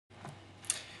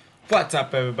What's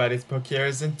up everybody, it's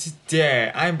Pokédex, and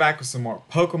today I'm back with some more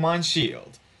Pokémon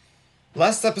Shield.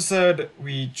 Last episode,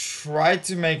 we tried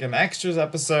to make an extras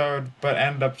episode, but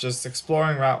ended up just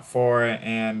exploring Route 4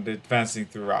 and advancing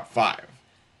through Route 5.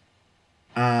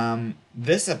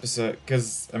 This episode, I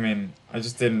just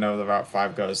didn't know the Route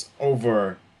 5 goes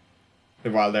over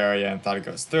the wild area and thought it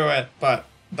goes through it, but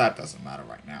that doesn't matter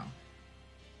right now.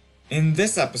 In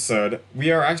this episode,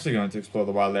 we are actually going to explore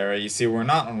the wild area. You see, we're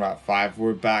not on Route 5,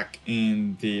 we're back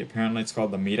in apparently it's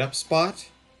called the meetup spot.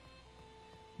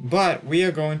 But we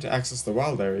are going to access the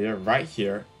wild area right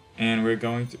here, and we're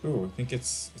going to, I think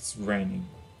it's raining,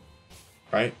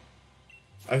 right?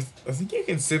 I think you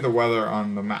can see the weather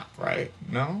on the map, right?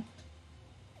 No?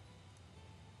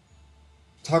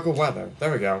 Toggle weather,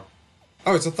 there we go.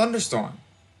 Oh, it's a thunderstorm.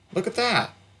 Look at that.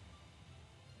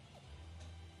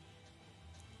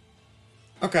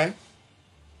 Okay.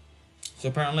 So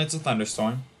apparently it's a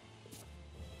thunderstorm.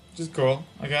 Which is cool,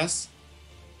 I guess.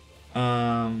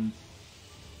 Found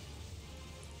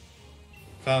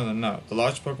a note. The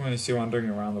large Pokemon you see wandering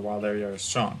around the wild area are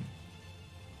strong.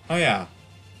 Oh yeah.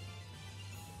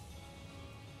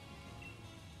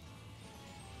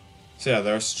 So yeah,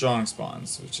 there are strong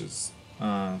spawns, which is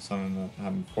something that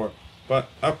happened before. But,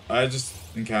 I just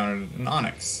encountered an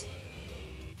Onix.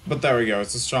 But there we go,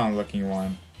 it's a strong looking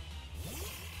one.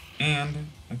 And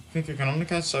I think I can only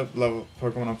catch up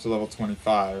Pokemon up to level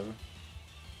 25.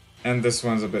 And this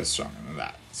one's a bit stronger than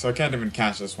that. So I can't even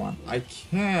catch this one. I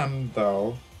can,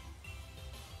 though.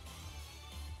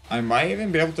 I might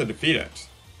even be able to defeat it.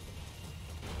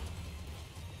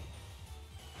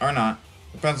 Or not.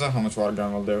 Depends on how much Water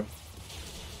Gun will do.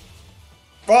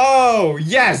 Oh,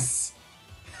 yes!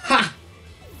 Ha!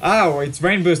 Oh, it's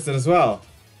rain boosted as well.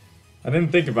 I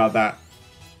didn't think about that.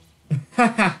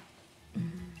 Haha.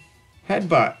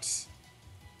 Headbutt.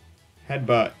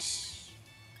 Headbutt.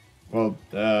 Well,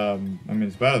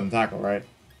 it's better than tackle, right?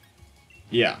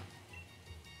 Yeah.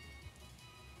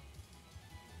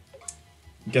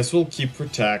 Guess we'll keep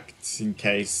protect in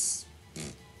case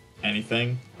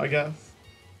anything, I guess.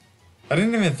 I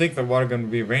didn't even think the water gun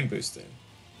would be rain boosted.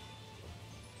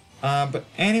 But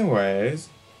anyways.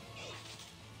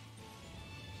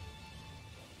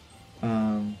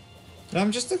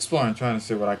 I'm just exploring, trying to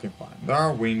see what I can find. There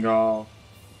are Wingull.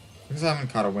 Because I haven't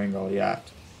caught a Wingull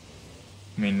yet.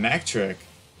 Nectric.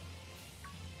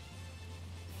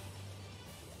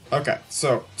 Okay,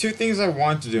 so 2 things I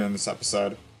want to do in this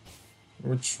episode.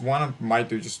 Which one I might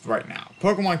do just right now.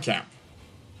 Pokémon Camp.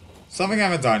 Something I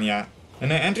haven't done yet.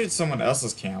 And I entered someone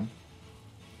else's camp.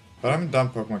 But I haven't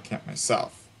done Pokémon Camp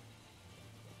myself.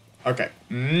 Okay.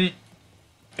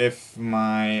 If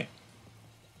my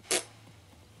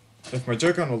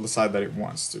Joy-Con will decide that it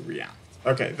wants to react.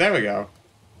 Okay, there we go.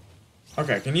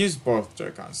 Okay, I can use both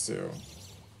Joy-Cons too.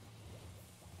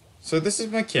 So this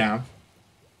is my camp.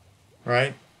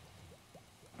 Right?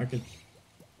 Okay.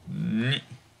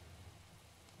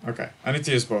 Okay, I need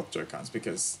to use both Joy-Cons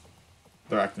because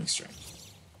they're acting strange.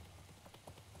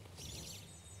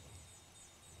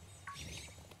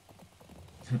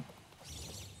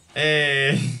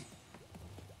 Hey!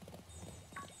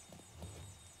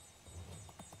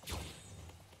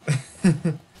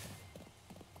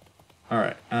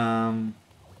 Alright,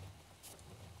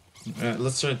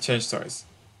 let's try to change toys.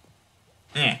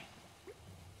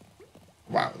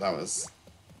 Wow, that was...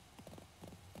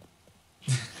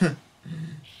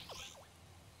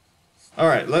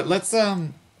 Alright, let's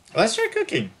try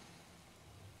cooking.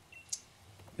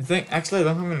 Actually I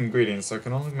don't have an ingredient, so I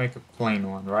can only make a plain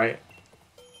one, right?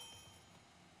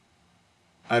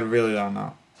 I really don't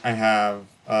know. I have,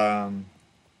 I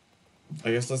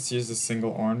guess let's use a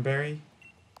single oranberry.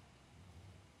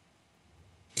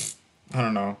 I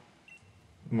don't know.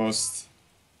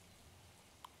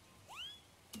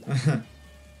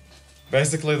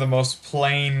 Basically the most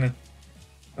plain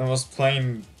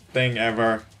thing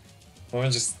ever. Let me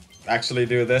just actually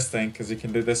do this thing, because you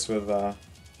can do this with,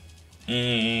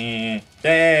 yeah!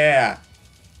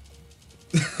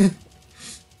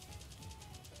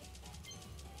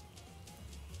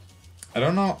 I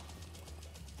don't know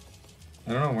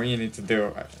what you need to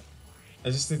do. I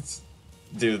just need to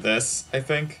do this, I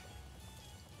think.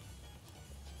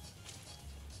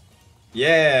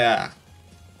 Yeah!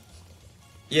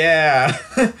 Yeah!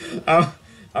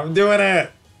 I'm doing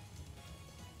it!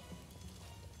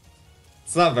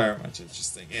 It's not very much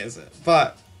interesting, is it?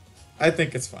 But I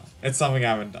think it's fun. It's something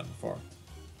I haven't done before.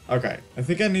 Okay, I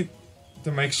think I need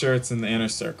to make sure it's in the inner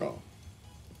circle.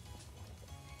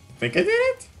 I think I did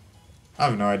it? I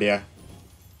have no idea.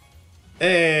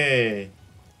 Hey!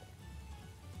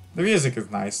 The music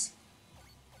is nice.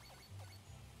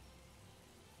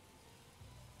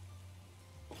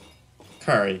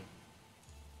 Curry.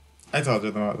 I told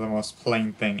you the most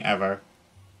plain thing ever.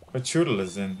 But Choodle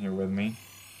is in here with me.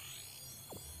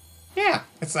 Yeah,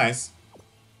 it's nice.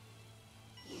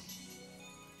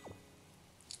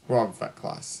 Wobbuffet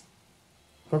class.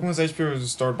 Pokemon's HP was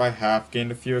restored by half,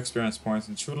 gained a few experience points,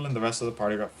 and Choodle and the rest of the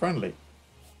party got friendly.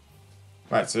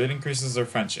 Right, so it increases their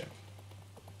friendship.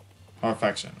 Or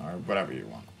affection, or whatever you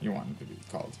want it to be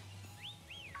called.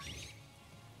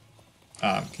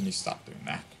 Can you stop doing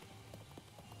that?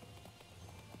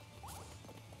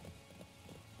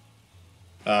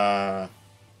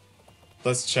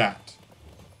 Let's chat.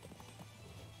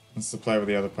 Let's play with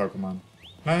the other Pokemon.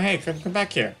 No, hey, come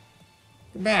back here.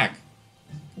 Come back.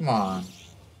 Come on.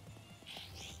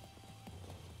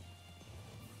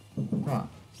 Come on.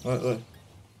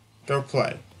 Go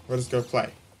play. What is go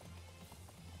play?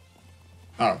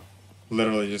 Oh,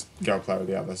 literally just go play with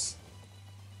the others.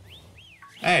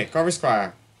 Hey, Corby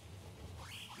Squire.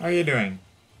 How are you doing?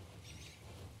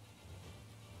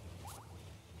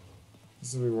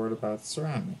 This is a word about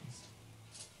surroundings.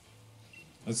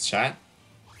 Let's chat.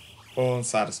 Full and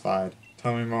satisfied.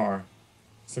 Tell me more.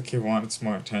 It's like you wanted some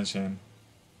more attention.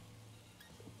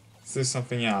 Let's do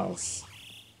something else.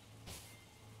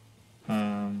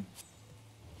 How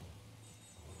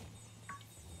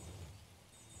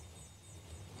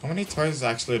many toys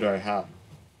actually do I have?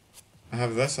 I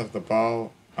have this, I have the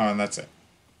ball. Oh, and that's it.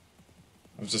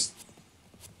 It's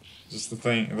just the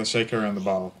thing, the shaker and the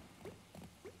ball.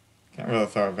 Can't really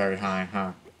throw it very high,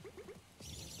 huh?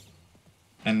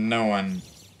 And no one's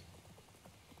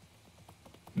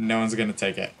gonna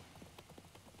take it.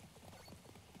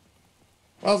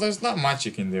 Well, there's not much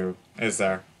you can do, is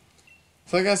there?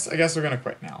 So I guess we're gonna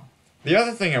quit now. The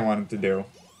other thing I wanted to do.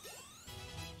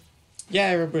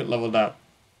 Yeah, Reboot leveled up.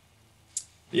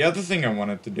 The other thing I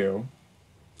wanted to do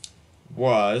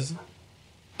was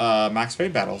max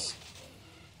raid battles.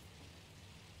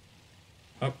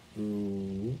 Oh,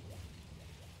 ooh.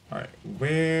 Alright,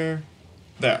 where?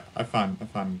 There, I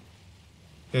found.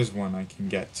 There's one I can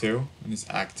get to, and it's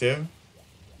active.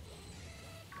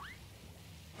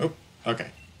 Oh,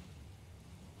 okay.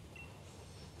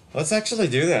 Let's actually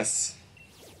do this.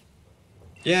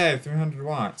 Yay, 300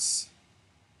 watts.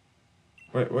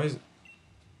 Wait, what is it?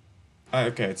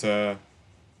 Okay, it's a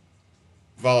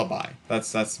Lullaby.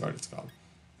 That's what it's called.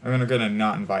 I'm gonna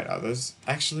not invite others.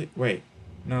 Actually, wait.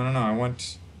 No. I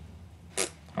wanted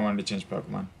to change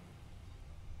Pokemon.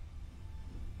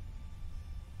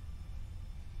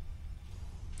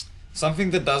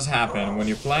 Something that does happen when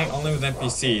you're playing only with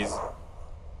NPCs,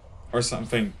 or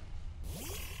something.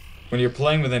 When you're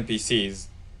playing with NPCs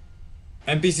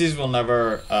will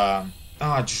never.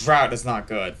 Drought is not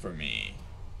good for me.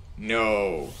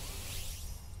 No.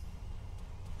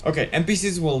 Okay,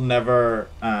 NPCs will never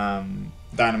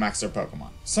Dynamax their Pokemon.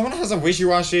 Someone has a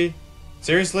Wishiwashi?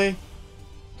 Seriously?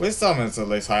 Please tell me it's at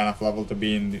least high enough level to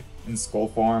be in skull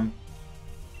form.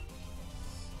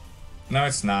 No,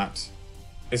 it's not.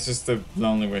 It's just the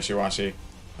lonely Wishiwashi.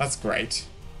 That's great.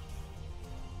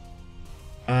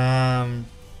 I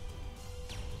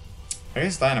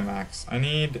guess Dynamax. I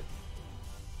need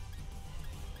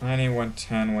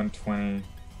 110, 120.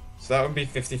 So that would be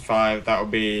 55. That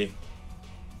would be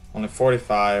only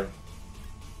 45.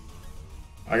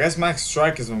 I guess Max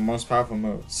Strike is the most powerful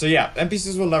move. So yeah,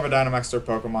 NPCs will never Dynamax their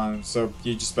Pokemon, so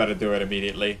you just better do it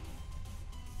immediately.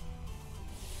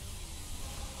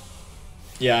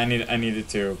 Yeah, I needed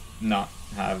to not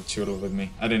have Choodle with me.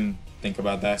 I didn't think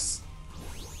about this.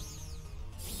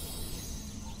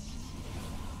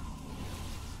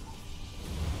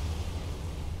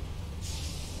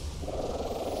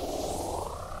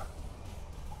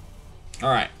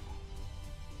 Alright.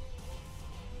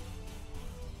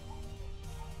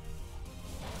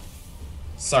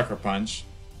 Sucker Punch.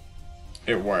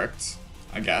 It worked,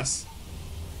 I guess.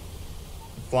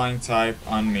 Flying type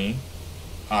on me.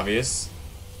 Obvious.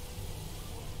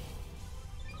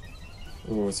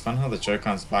 Ooh, it's fun how the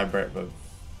Joy-Cons vibrate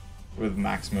with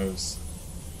max moves.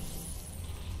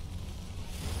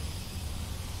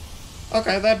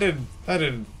 Okay, that did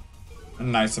a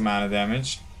nice amount of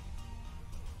damage.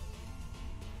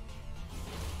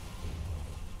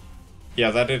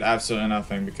 Yeah, that did absolutely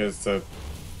nothing because the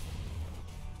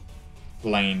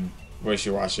plain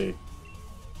Wishiwashi.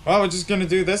 Well, we're just gonna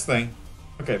do this thing.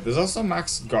 Okay, there's also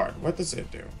Max Guard. What does it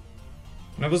do?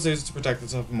 Enables the user to protect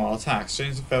itself from all attacks.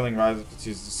 Change the failing rise if it's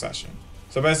used in succession.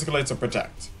 So basically, it's a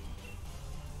protect.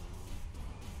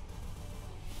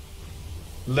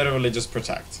 Literally just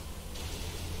protect.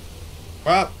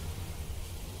 Well,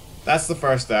 that's the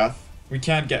first death. We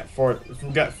can't get 4. If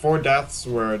we get 4 deaths,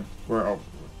 we're over.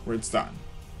 It's done.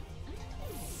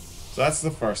 So that's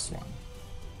the first one.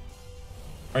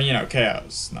 Or, you know,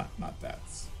 KOs, not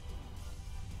deaths.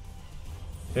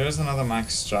 Here's another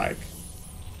max strike.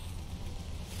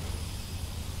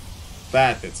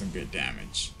 That did some good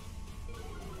damage.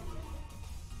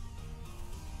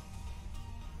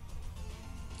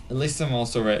 At least I'm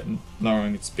also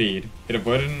lowering its speed. It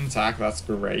avoided an attack, that's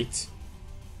great.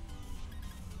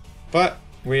 But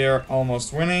we are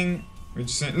almost winning. We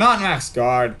just need, not max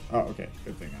guard. Oh, okay.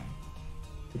 Good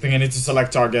thing I need to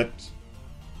select target.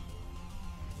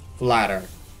 Flatter.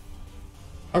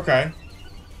 Okay.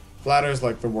 Flatter is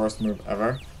like the worst move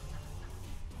ever.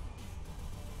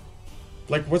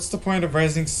 Like, what's the point of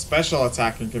raising special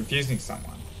attack and confusing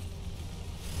someone?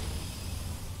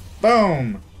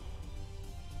 Boom!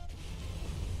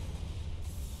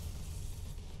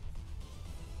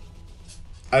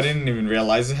 I didn't even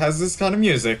realize it has this kind of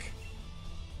music.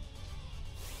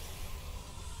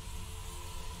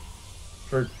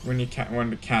 For when you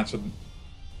want to catch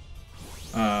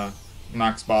a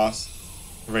max boss,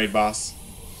 raid boss.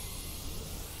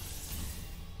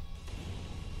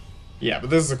 Yeah, but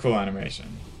this is a cool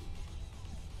animation.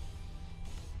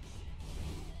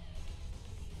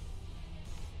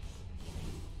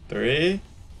 Three,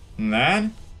 and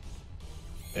then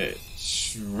it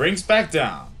shrinks back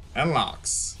down and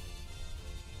locks.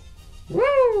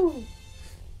 Woo!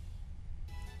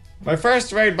 My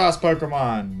first raid boss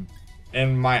Pokemon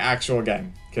in my actual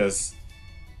game, because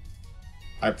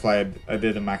I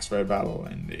did a max raid battle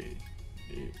in the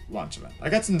launch event. I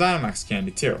got some Dynamax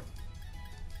candy too.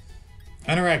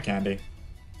 And a red candy.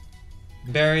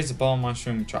 Berries, a ball,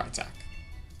 mushroom, tri-attack.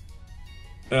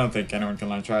 I don't think anyone can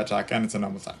learn tri-attack, and it's a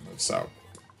normal type move, so.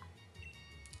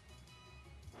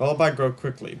 Lullaby grow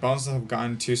quickly. Bones have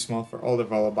gotten too small for older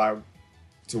Lullaby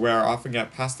to wear often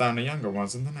get passed down to younger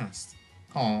ones in the nest.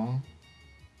 Aww.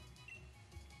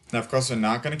 Now, of course, we're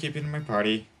not going to keep it in my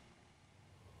party.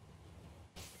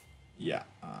 Yeah.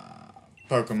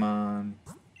 Pokemon.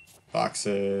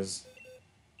 Boxes.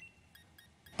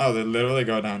 Oh, they literally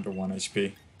go down to 1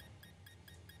 HP.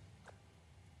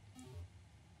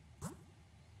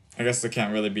 I guess they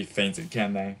can't really be fainted,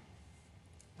 can they?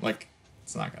 Like,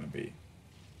 it's not gonna be.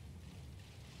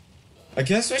 I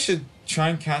guess we should try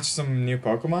and catch some new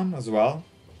Pokemon as well.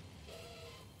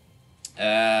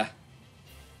 What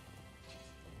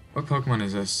Pokemon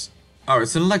is this? Oh,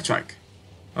 it's an Electric.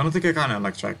 I don't think I got an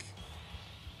Electric.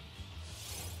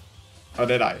 Oh,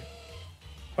 did I?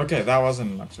 Okay, that was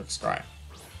an Electric Scry.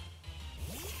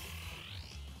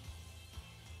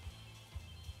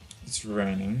 It's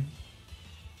raining.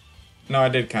 No, I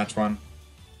did catch one.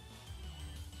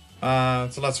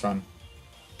 So let's run.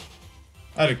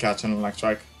 I did catch an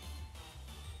Electric.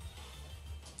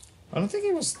 I don't think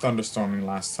it was thunderstorming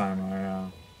last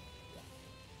time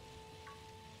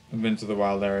I've been to the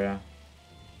wild area.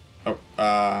 Oh,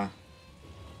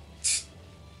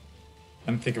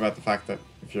 and think about the fact that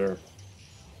if you're...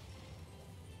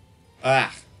 my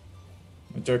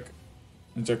joke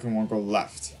won't go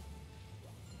left.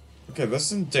 Okay,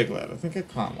 this isn't Diglett. I think I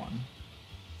caught one.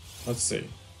 Let's see.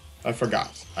 I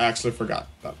forgot. I actually forgot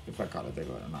that if I caught a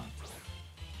Diglett or not.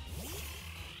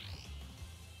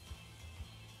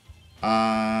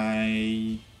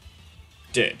 I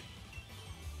did.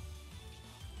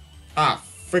 Ah,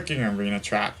 freaking arena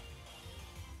trap.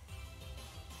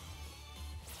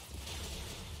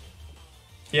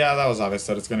 Yeah, that was obvious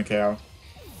that it's gonna KO.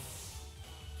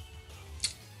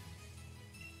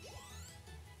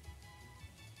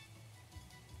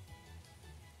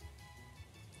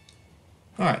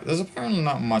 Alright, there's apparently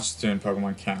not much to do in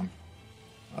Pokemon Camp,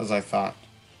 as I thought.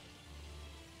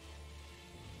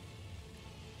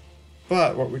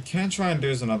 But what we can try and do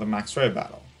is another max raid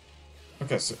battle.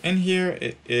 Okay, so in here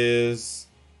it is...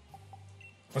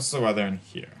 What's the weather in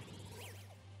here?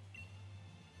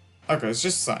 Okay, it's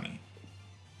just sunny.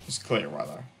 Just clear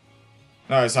weather.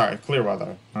 No, sorry, clear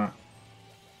weather. Huh.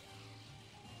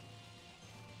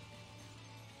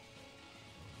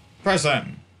 Press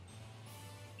in.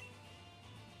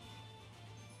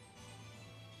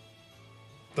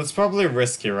 That's probably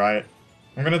risky, right?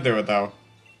 I'm gonna do it though.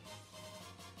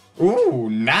 Ooh,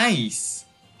 nice!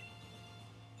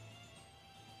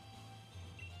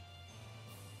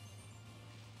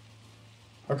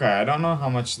 Okay, I don't know how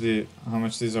much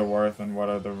these are worth and what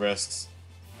are the risks,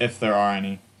 if there are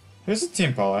any. Here's a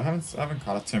Timpole. I haven't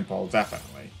caught a Timpole,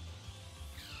 definitely.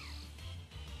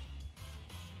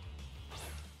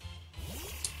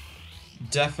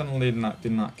 Definitely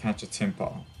did not catch a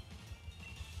Timpole.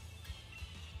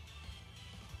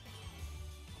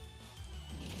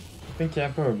 I think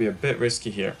Campo would be a bit risky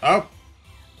here. Oh!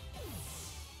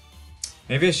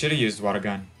 Maybe I should have used Water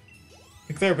Gun. I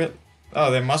think they're a bit... Oh,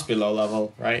 they must be low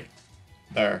level, right?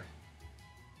 there.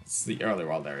 It's the early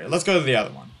wild area. Let's go to the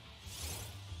other one.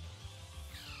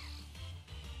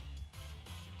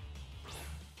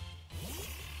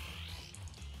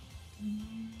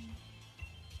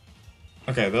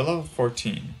 Okay, they're level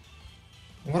 14.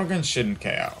 Water gun shouldn't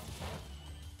KO.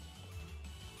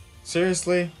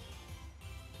 Seriously?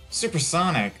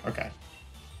 Supersonic? Okay.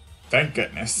 Thank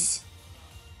goodness.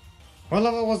 What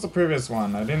level was the previous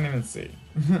one? I didn't even see.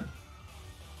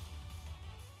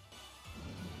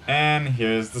 And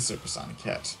here's the supersonic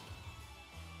hit.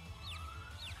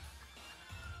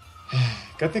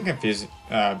 Good thing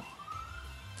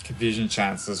confusion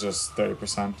chance is just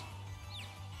 30%.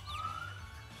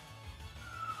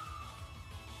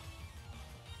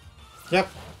 Yep.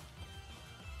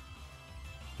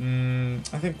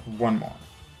 I think one more.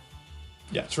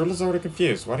 Yeah, Turtle's already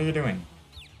confused. What are you doing?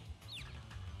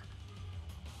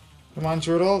 Come on,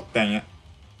 Turtle. Dang it.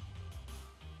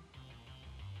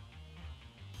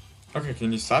 Okay,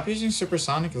 can you stop using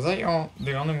Supersonic? Is that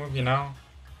the only move you know?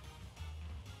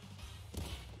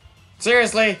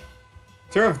 Seriously?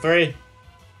 2 of 3.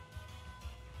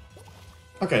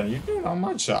 Okay, you're doing a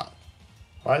mud shot.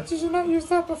 Why did you not use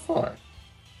that before?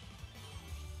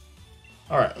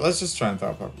 Alright, let's just try and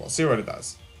throw a Pokeball. See what it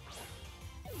does.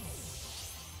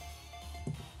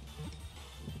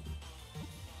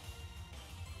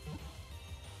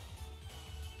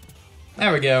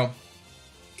 There we go.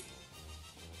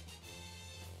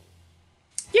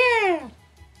 Yeah!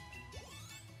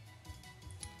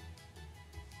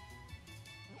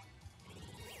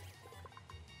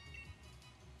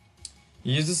 It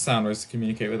uses sound waves to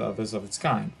communicate with others of its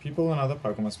kind. People and other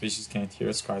Pokemon species can't hear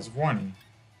its cries of warning.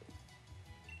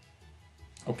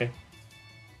 Okay.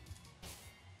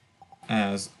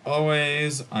 As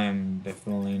always, I'm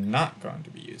definitely not going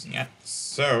to be using it,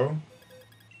 so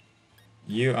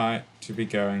you are to be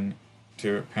going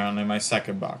to apparently my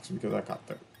second box because I got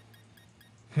there.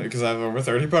 Because I have over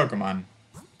 30 Pokemon.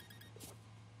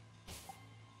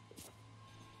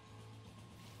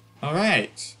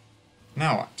 Alright.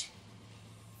 Now what?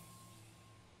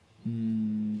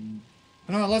 You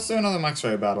know what, let's do another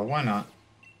X-Ray battle, why not?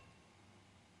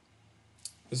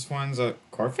 This one's a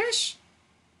Corphish?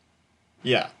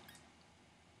 Yeah.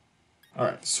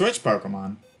 Alright, switch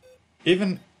Pokemon.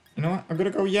 Even, you know what, I'm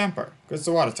gonna go Yamper, because it's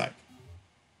a water type.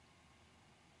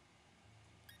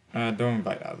 Don't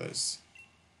invite others.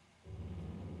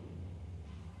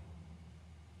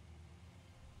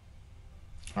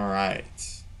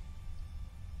 Alright.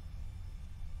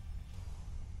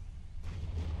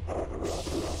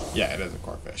 Yeah, it is a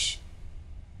Corphish.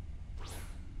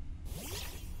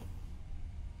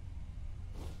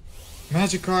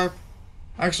 Magikarp?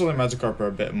 Actually, Magikarp are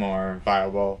a bit more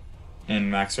viable in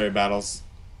Max Ray battles.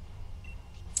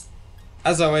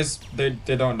 As always, they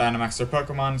don't Dynamax their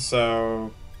Pokemon,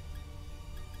 so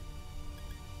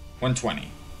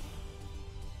 120.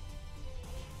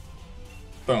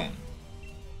 Boom.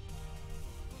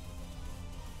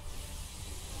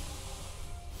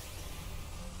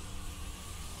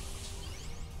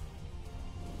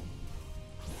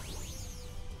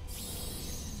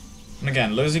 And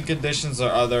again, losing conditions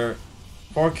are either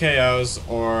 4 KOs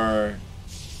or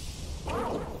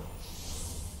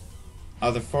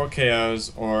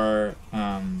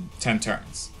 10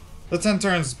 turns. The 10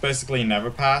 turns basically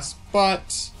never pass,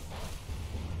 but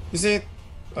you see,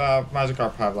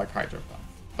 Magikarp have like Hydro Pump,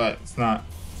 but it's not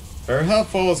very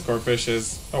helpful as Corphish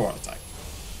is a water type.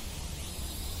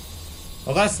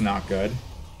 Well, that's not good.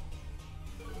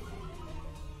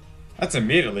 That's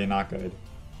immediately not good.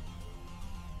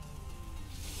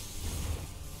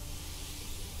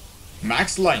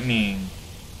 Max Lightning.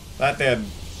 That did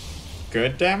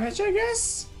good damage, I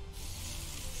guess?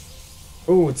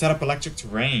 Ooh, it set up electric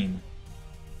terrain.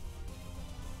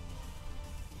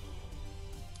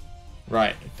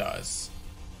 Right, it does.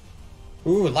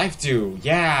 Ooh, Life Dew.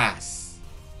 Yes!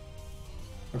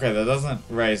 Okay, that doesn't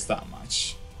raise that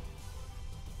much.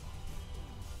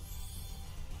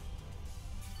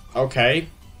 Okay,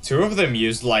 2 of them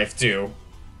used Life Dew.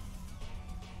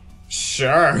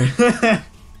 Sure.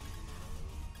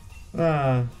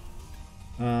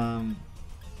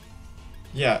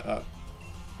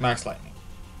 Max Lightning.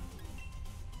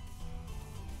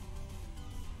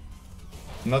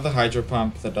 Another Hydro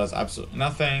Pump that does absolutely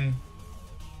nothing.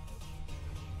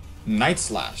 Night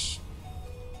Slash.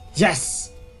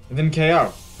 Yes! It didn't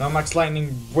KO. Now Max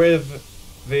Lightning with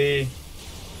the...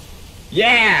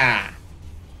 Yeah!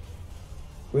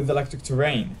 With Electric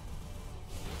Terrain.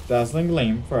 Dazzling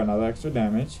Gleam for another extra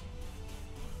damage.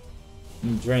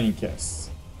 And Draining Kiss.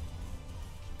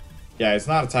 Yeah, it's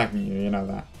not attacking you, you know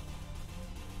that.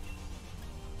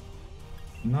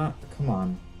 Not. Come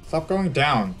on. Stop going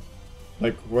down.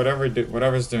 Like,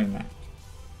 whatever's doing that.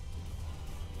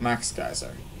 Max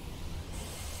Geyser.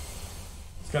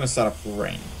 It's gonna set up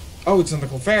rain. Oh, it's in the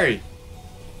Clefairy!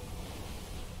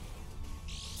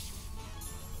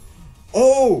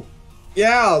 Oh!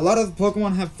 Yeah, a lot of the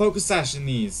Pokemon have Focus Sash in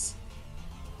these.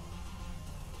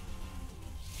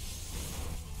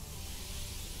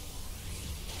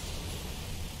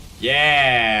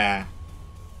 Yeah!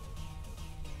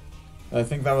 I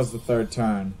think that was the third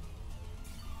turn.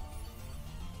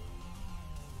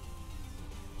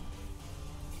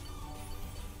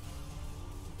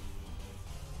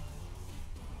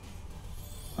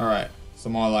 Alright,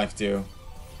 some more life due.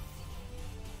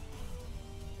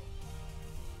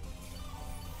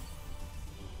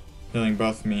 Healing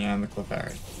both me and the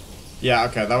Clefairy. Yeah,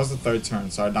 okay, that was the third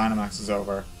turn, so our Dynamax is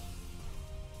over.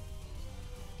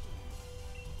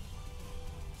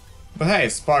 But hey,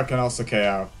 Spark can also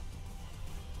KO.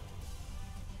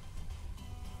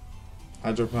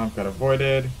 Hydro Pump got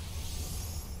avoided.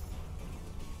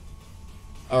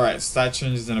 Alright, stat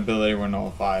changes and ability were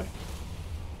nullified.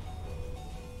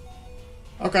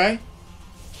 Okay.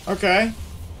 Okay.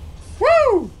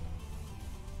 Woo!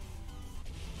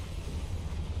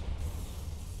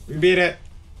 We beat it.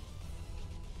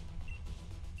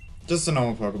 Just a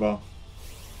normal Pokeball.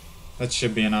 That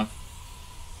should be enough.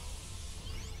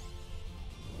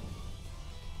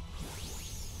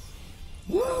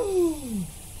 Woo!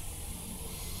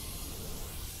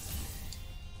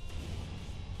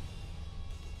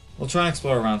 We'll try and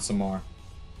explore around some more.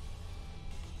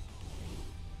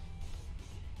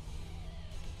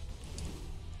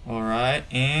 Alright,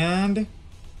 and...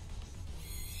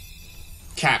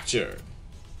 captured.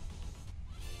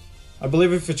 I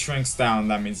believe if it shrinks down,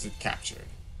 that means it's captured.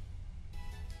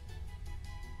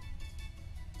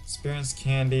 Experience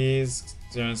candies,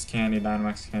 Experience Candy,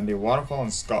 Dynamax Candy, Waterfall,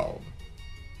 and Scald.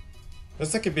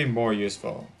 This could be more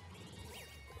useful.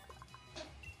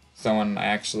 Someone I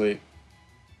actually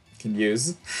can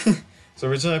use. So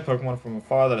originally a Pokemon from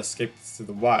afar that escaped to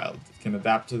the wild. It can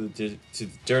adapt to the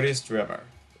dirtiest river.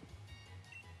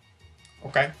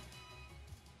 Okay.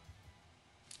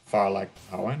 Far like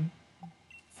Owen?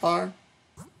 Far?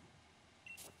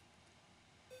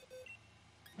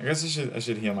 I guess I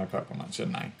should heal my Pokemon,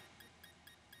 shouldn't I?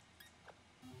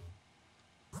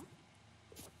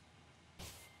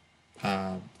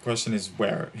 The question is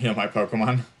where heal my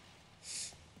Pokemon.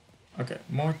 Okay,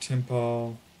 more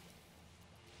Tempo.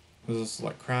 There's also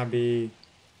like Krabby.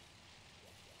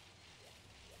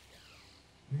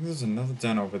 I think there's another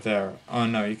den over there. Oh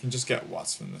no, you can just get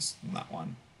Watts from that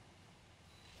one.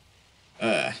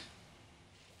 Oh,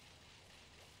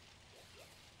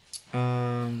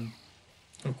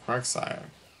 Quagsire.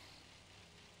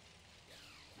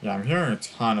 Yeah, I'm hearing a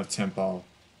ton of Tempo.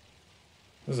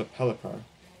 There's a Pelipper.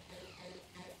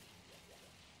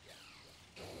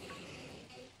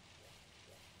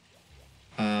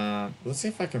 Let's see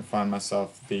if I can find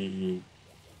myself the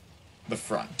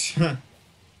front.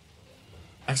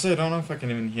 Actually, I don't know if I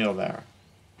can even heal there.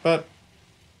 But,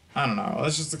 I don't know.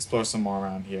 Let's just explore some more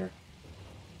around here.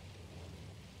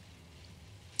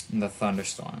 In the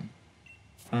Thunderstorm.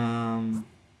 Okay,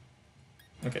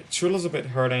 Chula's a bit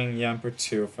hurting. Yamper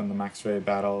 2 from the Max Ray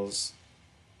battles.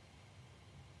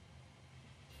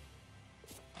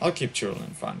 I'll keep Chula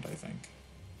in front, I think.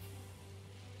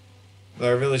 Though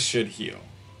I really should heal.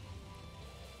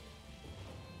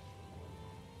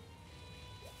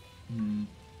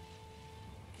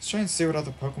 Let's try and see what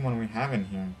other Pokemon we have in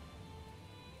here.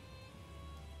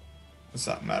 What's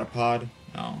that, Metapod?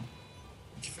 No.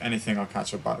 If anything, I'll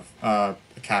catch a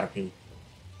Caterpie.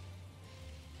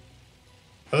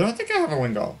 I don't think I have a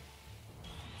Wingull.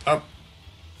 Oh.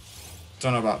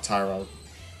 Don't know about Tyro.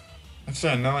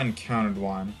 Actually, I know I encountered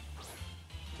one.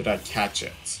 Did I catch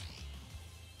it?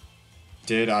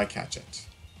 Did I catch it?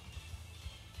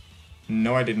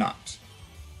 No, I did not.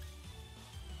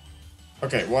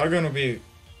 Okay, Water Gun will be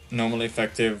normally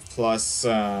effective plus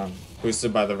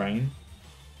boosted by the rain.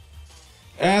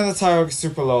 And the Tyro is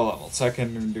super low level, so I can't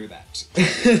even do that.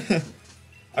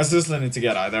 I seriously need to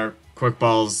get either Quick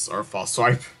Balls or False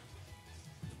Swipe.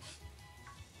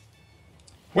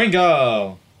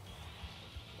 Wingull!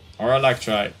 Or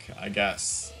Electrike, I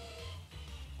guess.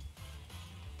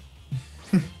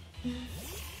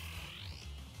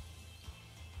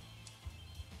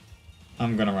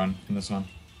 I'm gonna run from this one.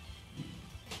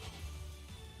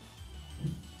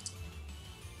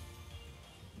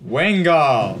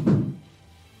 Wingull!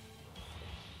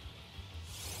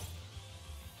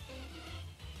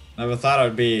 Never thought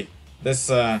I'd be this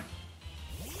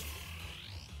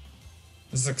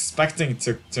expecting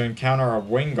to encounter a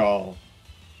Wingull.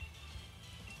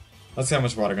 Let's see how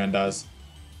much Water Gun does.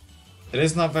 It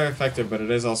is not very effective, but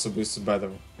it is also boosted by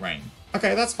the rain.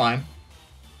 Okay, that's fine.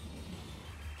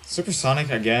 Supersonic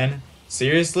again?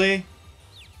 Seriously?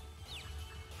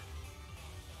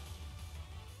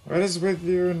 What is with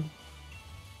your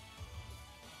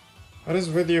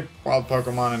wild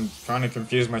Pokemon and trying to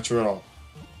confuse my Churro?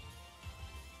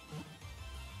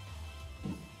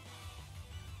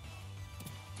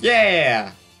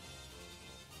 Yeah!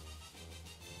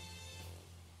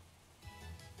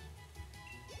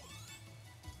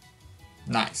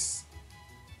 Nice.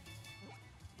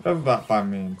 I have about 5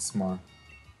 minutes more.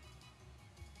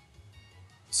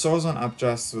 Soars on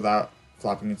updrafts without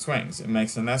flapping its wings. It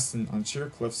makes a nest on sheer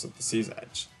cliffs at the sea's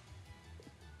edge.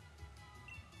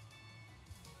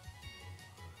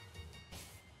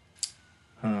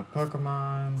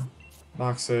 Pokemon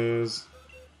boxes.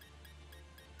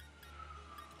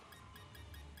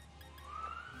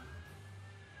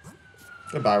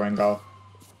 Goodbye, Wingull.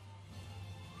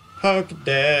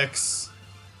 Pokédex.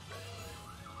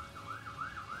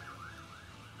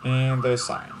 And there's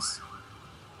signs.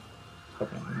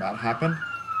 Hope nothing bad happened.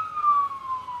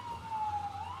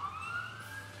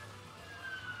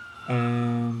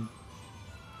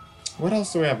 What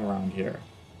else do we have around here?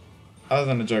 Other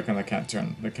than a Joker that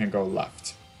can go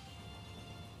left.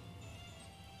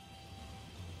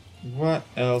 What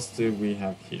else do we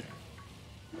have here?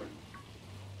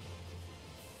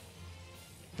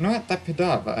 You know what? That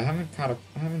Pidove, I haven't caught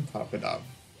Pidove.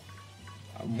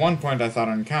 At one point I thought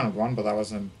I encountered one, but that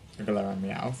wasn't a Galarian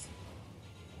Meowth.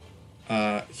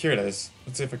 Here it is.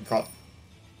 Let's see if I can call it.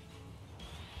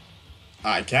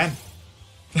 I can.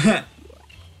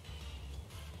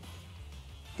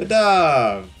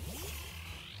 Pidove!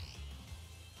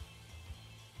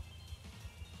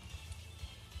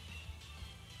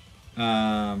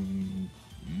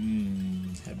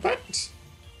 Headbutt?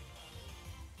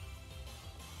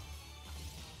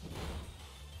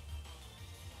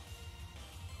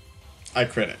 I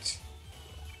crit it.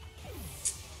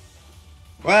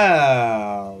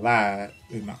 Well, that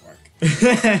did not work.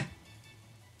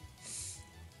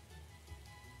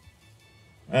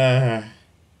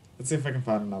 Let's see if I can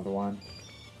find another one.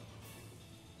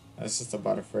 That's just a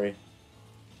Butterfree.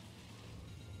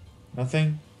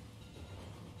 Nothing?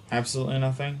 Absolutely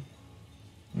nothing?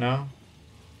 No?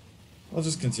 We'll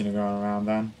just continue going around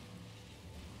then.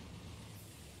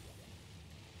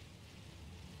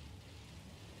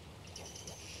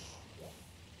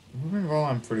 Moving roll,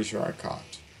 I'm pretty sure I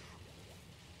caught.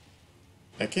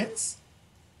 Ekans?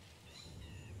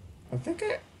 I think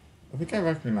I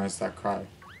recognize that cry.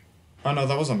 Oh no,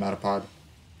 that was a Metapod.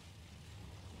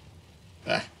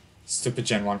 Stupid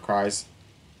Gen 1 cries.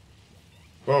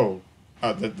 Whoa.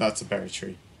 Oh, that's a berry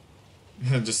tree.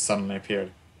 It just suddenly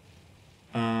appeared.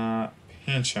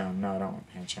 Pancham. No, I don't want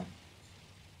Pancham.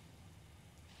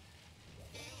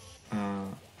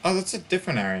 Oh, that's a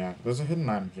different area. There's a hidden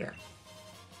item here.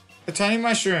 A tiny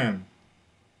mushroom!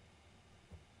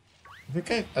 I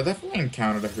think I definitely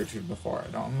encountered a Hoothoot before.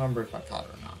 I don't remember if I caught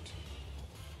it or not.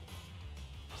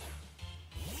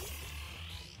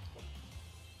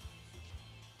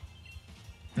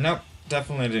 Nope,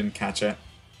 definitely didn't catch it.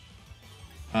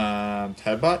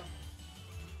 Headbutt.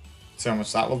 See how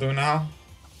much that will do now.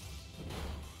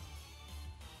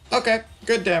 Okay,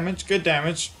 good damage, good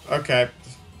damage. Okay.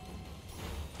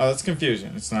 Oh, that's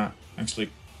confusion. It's not actually...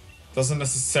 Doesn't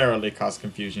necessarily cause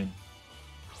confusion.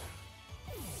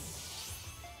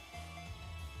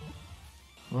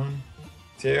 1,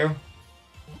 2,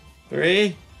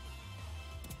 3.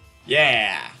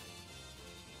 Yeah!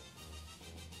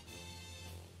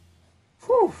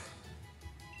 Whew!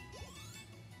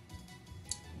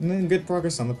 And then good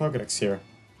progress on the Pokédex here.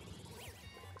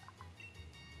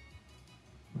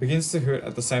 Begins to hoot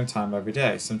at the same time every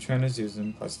day. Some trainers use it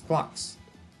in place of clocks.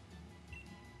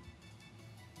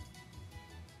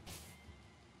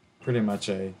 Pretty much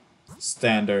a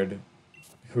standard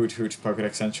Hoot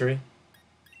Pokédex entry.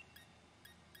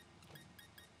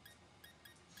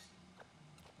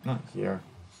 Not here.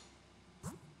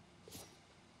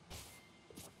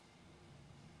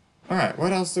 Alright,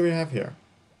 what else do we have here?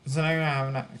 It's an area I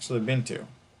haven't actually been to.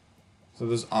 So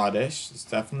there's Oddish. There's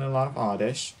definitely a lot of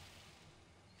Oddish.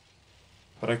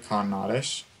 But I can't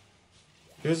Oddish.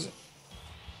 Here's...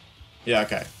 Yeah,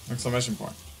 okay. Exclamation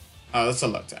point. Oh, that's a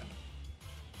Lotad.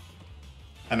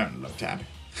 I don't know Lotad.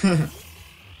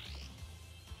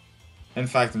 In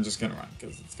fact, I'm just gonna run,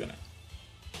 because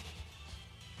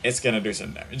it's gonna do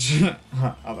some damage.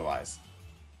 Otherwise.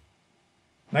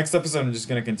 Next episode, I'm just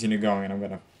gonna continue going, and I'm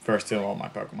gonna first heal all my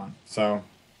Pokemon. So...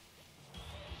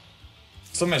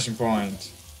 Exclamation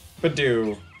point.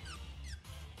 Badoo.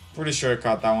 Pretty sure I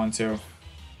caught that one too.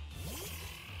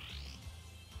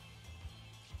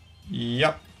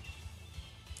 Yep.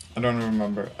 I don't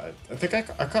remember. I think I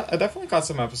definitely caught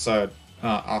some episode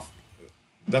off.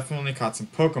 Definitely caught some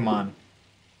Pokemon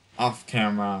off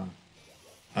camera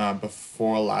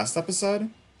before last episode.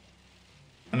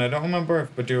 And I don't remember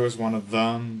if Badoo was one of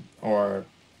them or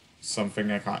something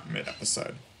I caught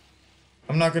mid-episode.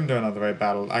 I'm not gonna do another raid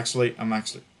battle. Actually, I'm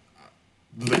actually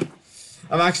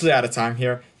out of time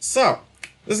here. So,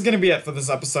 this is gonna be it for this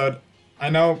episode. I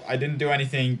know I didn't do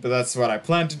anything, but that's what I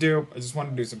planned to do. I just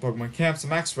wanted to do some Pokemon Camp, some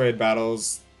max raid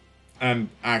battles, and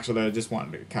actually I just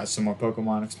wanted to catch some more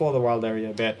Pokemon, explore the wild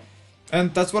area a bit,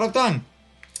 and that's what I've done.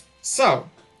 So,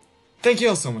 thank you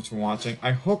all so much for watching.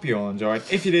 I hope you all enjoyed.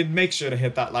 If you did, make sure to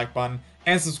hit that like button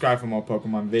and subscribe for more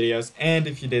Pokemon videos. And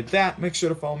if you did that, make sure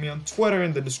to follow me on Twitter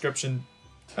in the description,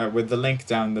 with the link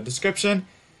down in the description,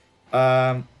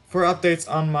 for updates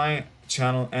on my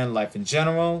channel and life in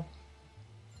general.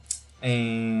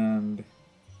 And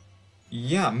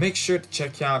yeah, make sure to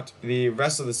check out the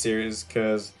rest of the series,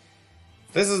 because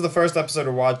this is the first episode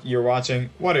you're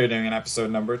watching. What are you doing in episode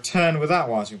number 10 without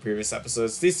watching previous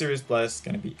episodes? The series playlist is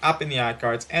going to be up in the ad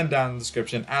cards and down in the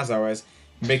description as always.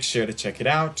 Make sure to check it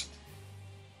out.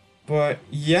 But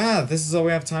yeah, this is all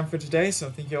we have time for today,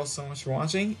 so thank you all so much for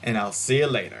watching, and I'll see you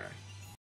later.